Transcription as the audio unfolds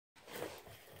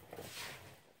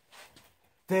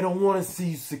They don't want to see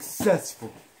you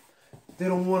successful. They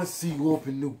don't want to see you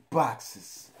open new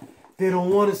boxes. They don't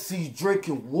want to see you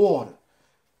drinking water.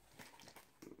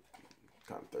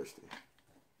 Kind of thirsty.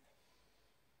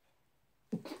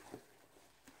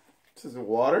 This isn't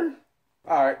water?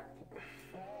 Alright.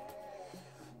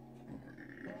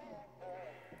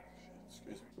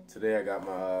 Today I got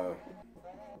my,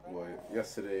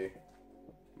 yesterday,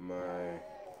 I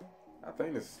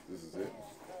think this is it.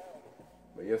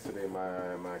 But yesterday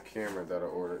my camera that I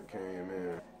ordered came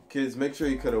in. Kids, make sure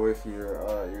you cut away from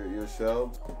your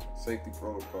shell. Safety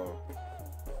protocol.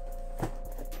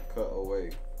 Cut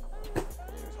away.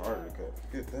 It's harder to cut.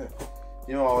 Forget that.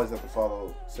 You don't always have to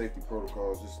follow safety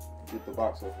protocols. Just get the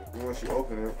box open. And once you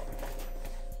open it,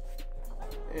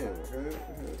 damn, okay.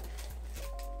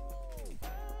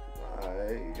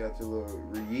 Alright, you got your little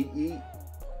yeet.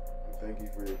 Thank you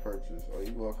for your purchase. Oh,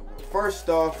 you're welcome. First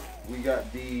off, we got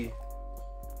the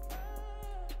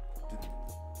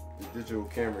digital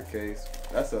camera case.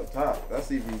 That's up top.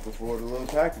 That's even before the little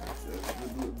package.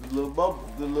 The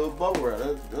little bubble wrap.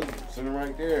 That's sitting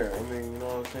right there. I mean, you know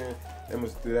what I'm saying? They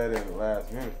must do that in the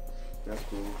last minute. That's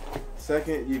cool.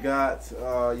 Second, you got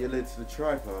your lid to the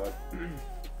tripod.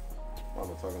 Why am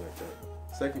I talking like that?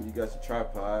 Second, you got your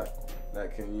tripod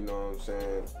that can, you know what I'm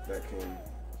saying, that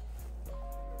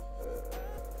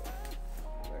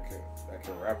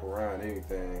can wrap around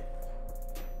anything.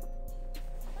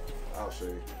 I'll show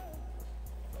you.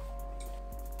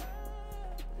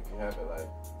 You can have it like,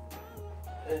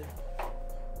 you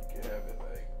can have it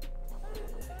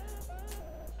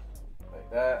like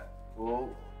that,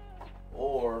 cool,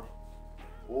 or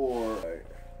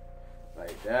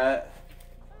like that,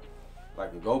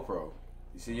 like a GoPro.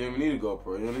 You see, you don't even need a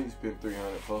GoPro. You don't need to spend $300,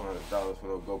 $400 for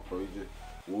no GoPro. You just,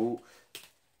 whoop.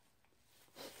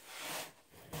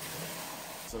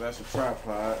 So that's your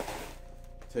tripod.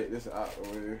 Take this out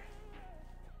over here.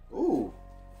 Ooh.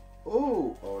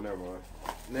 Ooh. Oh, never mind.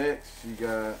 Next, you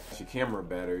got your camera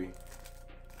battery.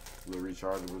 Little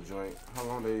rechargeable joint. How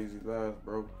long they usually last,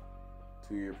 bro?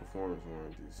 2-year performance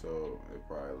warranty. So it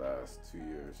probably lasts 2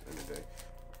 years in a day.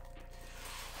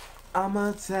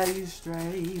 I'ma tell you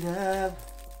straight up.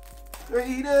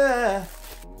 Straight up.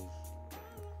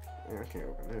 Man, I can't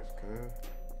open this, cuz.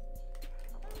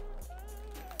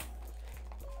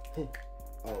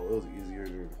 Oh, it was easier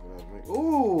than what I was making.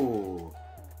 Ooh!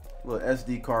 Little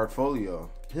SD card folio.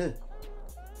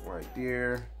 Right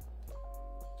there.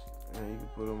 And you can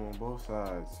put them on both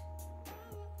sides.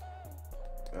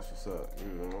 That's what's up,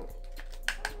 you know.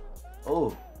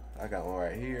 Oh, I got one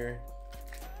right here.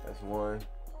 That's one.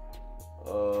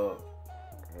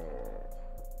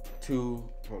 2.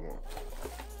 Hold on.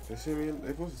 They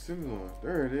supposed to send me one.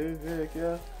 There it is. Heck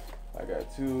yeah. I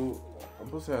got 2. I'm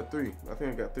supposed to have 3. I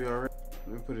think I got 3 already.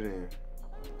 Let me put it in.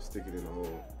 Stick it in the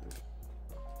hole.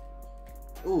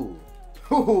 Ooh.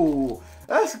 Ooh.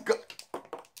 That's good. Oh,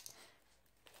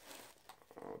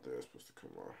 that's supposed to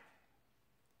come off.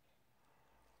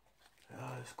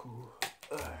 Oh, that's cool.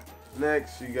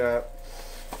 Next, you got.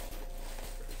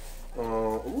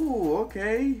 Ooh,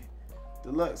 okay.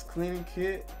 Deluxe cleaning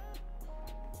kit.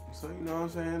 So, you know what I'm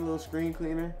saying? A little screen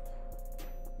cleaner.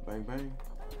 Bang, bang.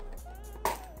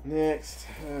 Next,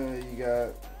 you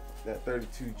got that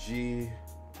 32G,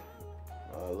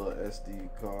 little SD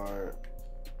card.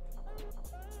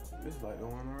 This is like the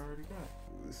one I already got.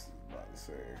 This is about the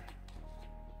same.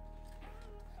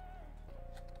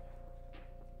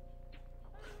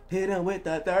 Hit him with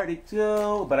that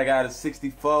 32, but I got a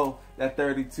 64. That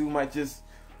 32 might just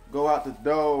go out the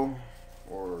door,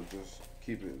 or just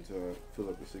keep it until I fill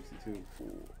up the 62.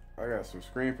 Ooh. I got some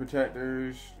screen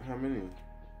protectors. How many?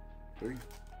 3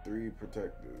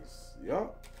 protectors.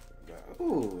 Yup.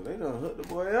 Ooh, they done hooked the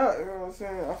boy up. You know what I'm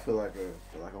saying? I feel like a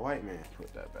white man.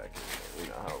 Put that back in there. You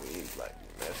know how we eat, like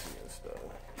messy and stuff.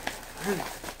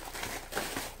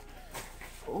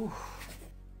 Ooh.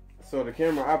 So the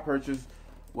camera I purchased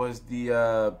was the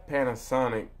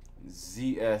Panasonic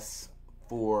ZS45.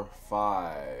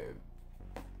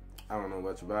 I don't know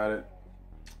much about it.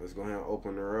 Let's go ahead and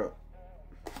open her up.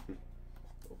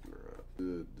 Open her up.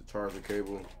 The charger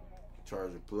cable.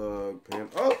 Charger plug,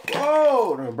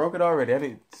 oh, I broke it already. I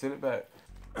need to send it back.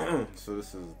 So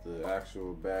this is the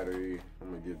actual battery. I'm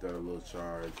gonna give that a little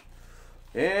charge.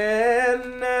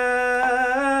 And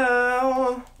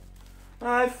now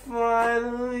I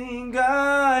finally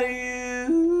got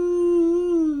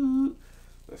you.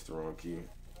 That's the wrong key.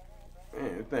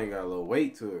 Man, this thing got a little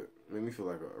weight to it. Made me feel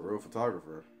like a real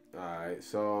photographer. Alright,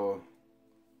 so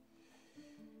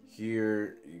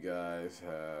here you guys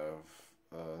have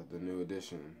the new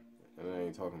edition, and I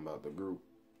ain't talking about the group.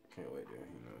 Can't wait to,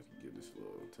 give this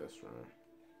little test run.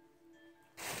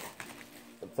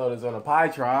 Throw this on a pie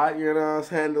trod, you know what I'm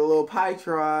saying? The little pie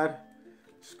trod.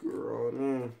 Screw on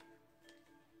in.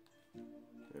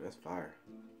 Yeah, that's fire.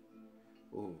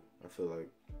 Ooh, I feel like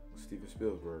Steven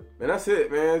Spielberg. Man, that's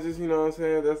it, man. Just, you know what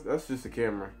I'm saying? That's just a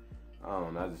camera. I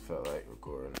don't know, I just felt like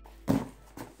recording.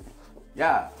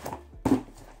 Yeah.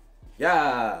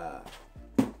 Yeah.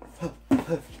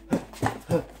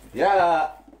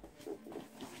 Yeah.